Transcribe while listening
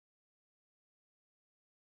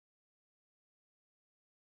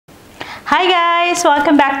Hi guys!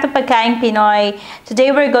 Welcome back to Pagkaing Pinoy.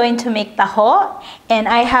 Today we're going to make taho and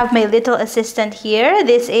I have my little assistant here.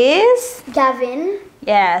 This is... Gavin.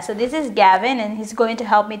 Yeah, so this is Gavin and he's going to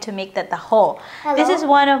help me to make the taho. Hello. This is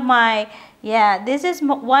one of my...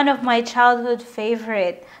 one of my childhood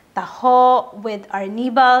favorite. Taho with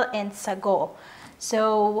arnibal and sago.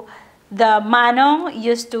 So the manong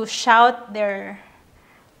used to shout their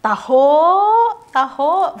taho,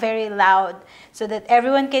 taho very loud so that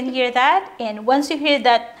everyone can hear that. And once you hear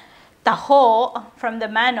that taho from the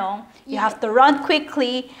manong, you have to run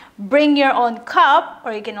quickly, bring your own cup,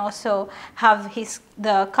 or you can also have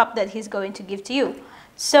the cup that he's going to give to you.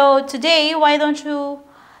 So today, why don't you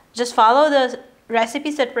just follow the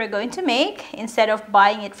recipes that we're going to make instead of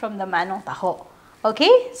buying it from the manong taho.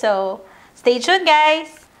 Okay, so stay tuned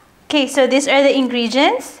guys. Okay, so these are the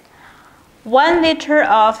ingredients. 1 liter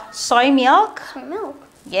of soy milk. Soy milk?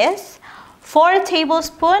 Yes. 4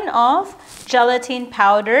 tablespoons of gelatin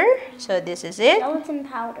powder. So this is it. Gelatin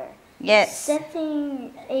powder. Yes.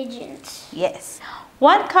 Setting agent. Yes.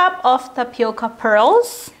 1 cup of tapioca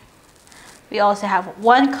pearls. We also have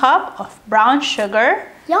 1 cup of brown sugar.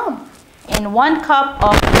 Yum. And 1 cup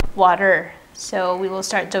of water. So we will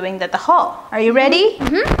start doing the taho. Are you ready?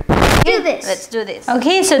 Do this. Let's do this.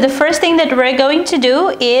 Okay, so the first thing that we're going to do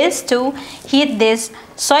is to heat this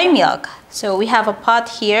soy milk. So we have a pot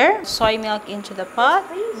here. Soy milk into the pot.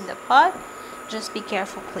 In the pot. Just be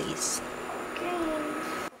careful, please. Okay.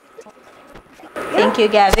 Thank you,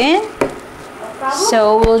 Gavin. No problem.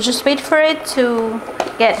 So we'll just wait for it to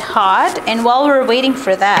get hot. And while we're waiting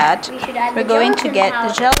for that, we're going to get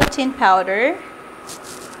the gelatin powder.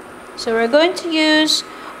 So we're going to use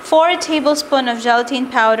 4 tablespoons of gelatin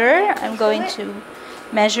powder. I'm going to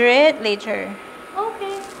measure it later.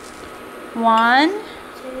 Okay. 1,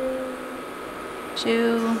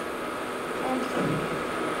 2,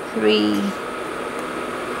 3,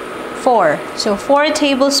 4. So 4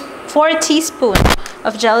 teaspoons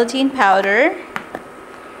of gelatin powder.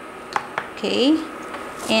 Okay.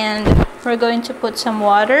 And we're going to put some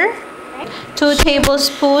water. 2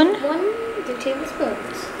 tablespoons. 2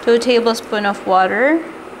 tablespoons. 2 tablespoons of water.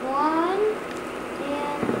 1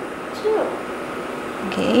 and 2.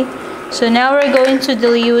 Okay. So now we're going to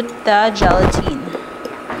dilute the gelatin.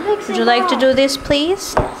 Would you like to do this,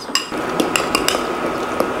 please?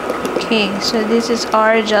 Okay, so this is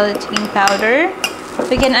our gelatin powder.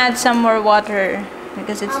 We can add some more water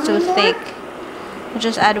because it's too thick. We'll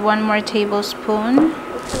just add 1 more tablespoon.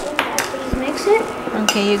 Please mix it.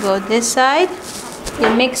 Okay, you go this side. You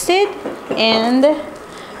mix it, and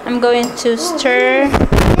I'm going to stir.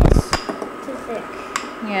 It's too thick.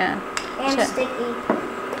 Yeah. And So, sticky.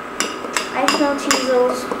 I smell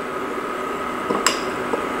cheezels.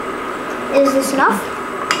 Is this enough?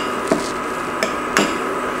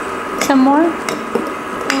 some more.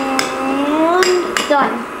 And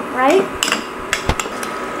done, right?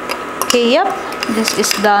 Okay, yep. This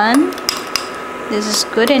is done. This is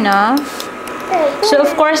good enough. So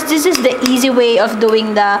of course, this is the easy way of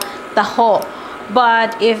doing the taho.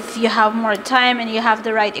 But if you have more time and you have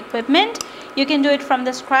the right equipment, you can do it from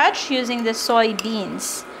the scratch using the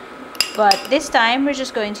soybeans. But this time, we're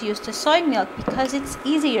just going to use the soy milk because it's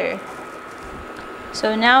easier.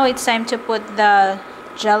 So now it's time to put the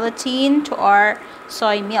gelatin to our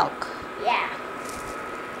soy milk. Yeah.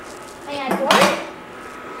 May I pour it?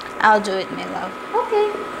 I'll do it, my love.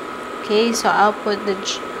 Okay. Okay, so I'll put the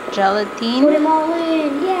gelatin. Put them all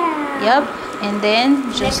in, yeah. Yep, and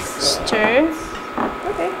then just stir.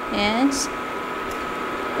 Okay. Yes,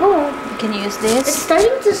 Oh, you can use it's this.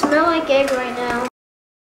 starting to smell like egg right now.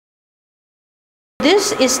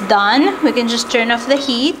 This is done. We can just turn off the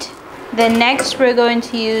heat. Then next we're going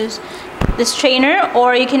to use the strainer,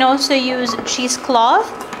 or you can also use cheesecloth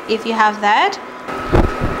if you have that.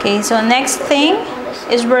 Okay, so next thing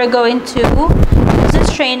is we're going to use the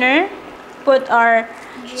strainer, put our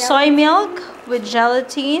soy milk with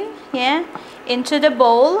gelatin, yeah, into the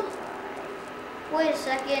bowl. Wait a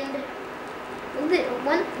second.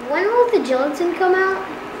 When will the gelatin come out?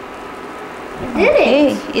 It didn't.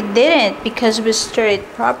 Okay, it didn't because we stirred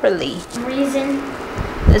it properly. Reason.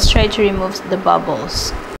 Let's try to remove the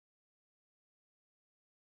bubbles.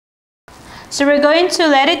 So we're going to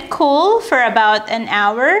let it cool for about an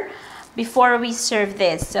hour before we serve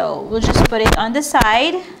this. So we'll just put it on the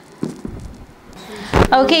side.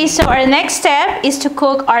 Okay, so our next step is to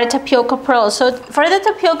cook our tapioca pearl. So for the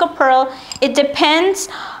tapioca pearl, it depends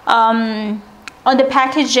on the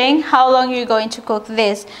packaging how long you're going to cook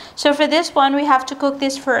this. So for this one, we have to cook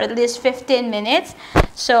this for at least 15 minutes.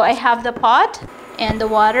 So I have the pot and the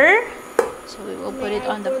water. So we will put it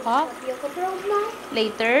on the pot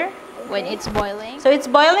later. when it's boiling. So it's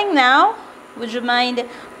boiling now. Would you mind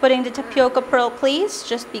putting the tapioca pearl, please?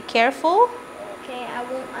 Just be careful. Okay, I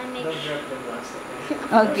won't. I make sure.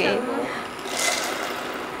 Okay.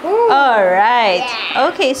 All right. Yeah.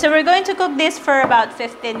 Okay, so we're going to cook this for about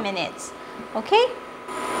 15 minutes. Okay?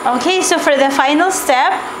 Okay, so for the final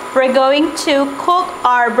step, we're going to cook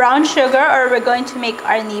our brown sugar, or we're going to make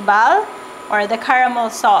our nibal, or the caramel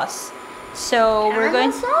sauce. So we're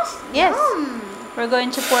going sauce? Yes. Yum. We're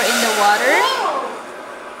going to pour in the water.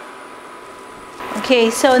 Okay,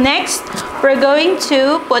 so next we're going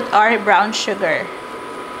to put our brown sugar.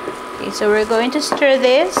 Okay, so we're going to stir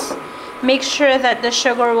this. Make sure that the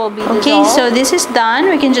sugar will be dissolved. Okay, so this is done.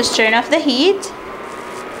 We can just turn off the heat.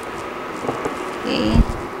 Okay.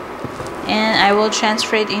 And I will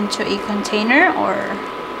transfer it into a container or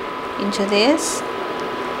into this.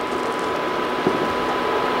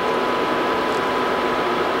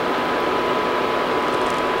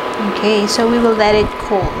 Okay, so we will let it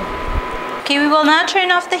cool. Okay, we will now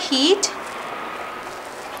turn off the heat.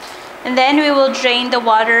 And then we will drain the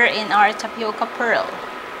water in our tapioca pearl.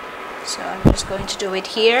 So I'm just going to do it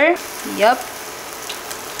here. Yep.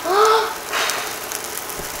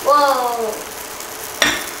 Whoa.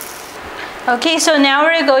 Okay, so now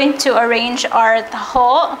we're going to arrange our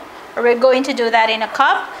taho. Or we're going to do that in a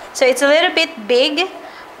cup. So it's a little bit big,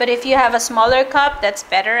 but if you have a smaller cup, that's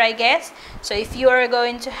better, I guess. So if you are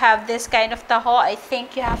going to have this kind of taho, I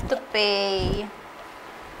think you have to pay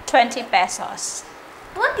 20 pesos.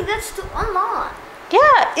 What? That's too a lot.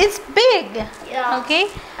 Yeah, it's big. Yeah. Okay.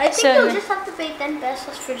 I think so you'll just have to pay 10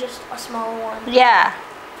 pesos for just a small one. Yeah.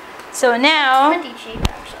 So now. Pretty cheap,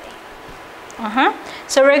 actually.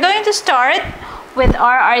 So we're going to start with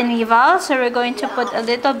our arnival. So we're going to put a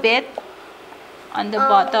little bit on the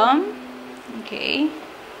bottom. Okay.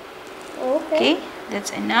 Okay,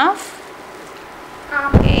 that's enough.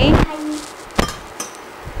 Okay.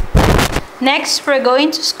 Next, we're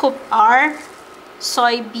going to scoop our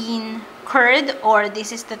soybean curd, or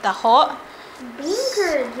this is the taho. Bean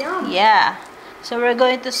curd, yum. Yeah. So we're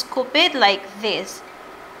going to scoop it like this.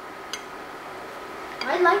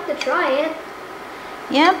 I'd like to try it.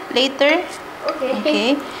 Yep, later. Okay.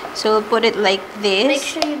 Okay. So we'll put it like this. Make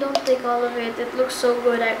sure you don't take all of it. It looks so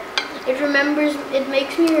good. It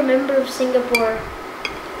makes me remember of Singapore.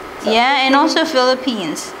 Yeah, and also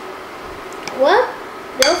Philippines. What?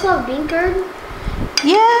 They also have bean curd?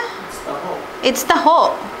 Yeah. It's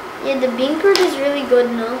taho. Yeah, the bean curd is really good,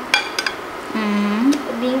 no?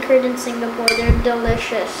 The bean curd in Singapore, they're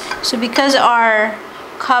delicious. So because our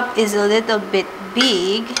cup is a little bit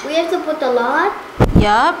big. We have to put a lot?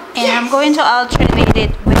 Yup. And I'm going to alternate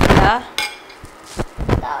it with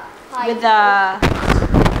the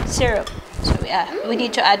syrup. So yeah, we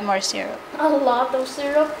need to add more syrup. A lot of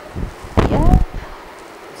syrup? Yeah.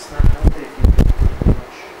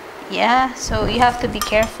 Yeah, so you have to be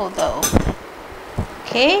careful though.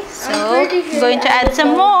 Okay, so I'm going to add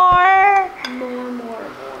some more.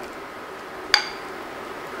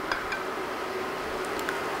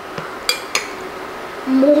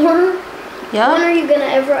 More? Yeah. When are you gonna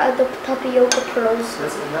ever add the tapioca pearls?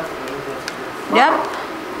 That's enough. Yep.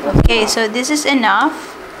 Okay, so this is enough.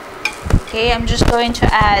 Okay, I'm just going to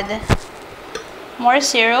add more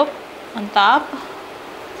syrup on top.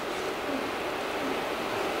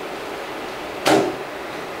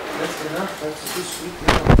 That's enough. That's too sweet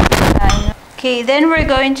now. Okay, then we're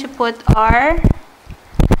going to put our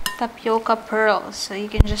tapioca pearls. So you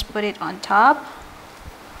can just put it on top.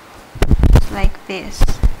 Just like this.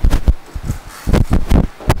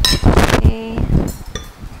 Okay.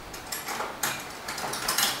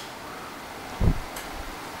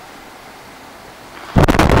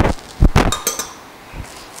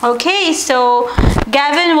 Okay, so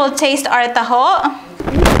Gavin will taste our taho.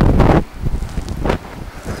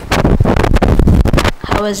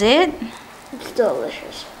 How is it? It's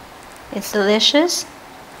delicious. It's delicious.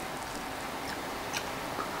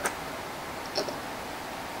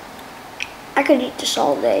 I could eat this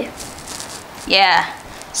all day. Yeah.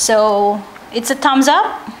 So it's a thumbs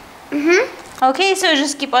up. Okay, so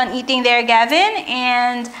just keep on eating there, Gavin.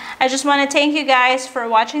 And I just want to thank you guys for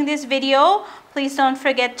watching this video. Please don't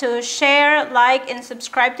forget to share, like, and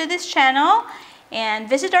subscribe to this channel. And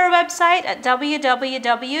visit our website at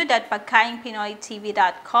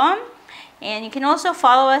www.pagkaingpinoytv.com. And you can also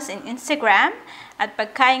follow us on Instagram at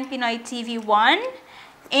pagkaingpinoytv1.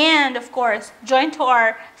 And of course, join to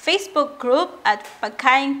our Facebook group at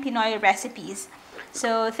Pagkaing Pinoy Recipes.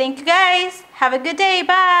 So thank you guys. Have a good day.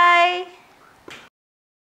 Bye.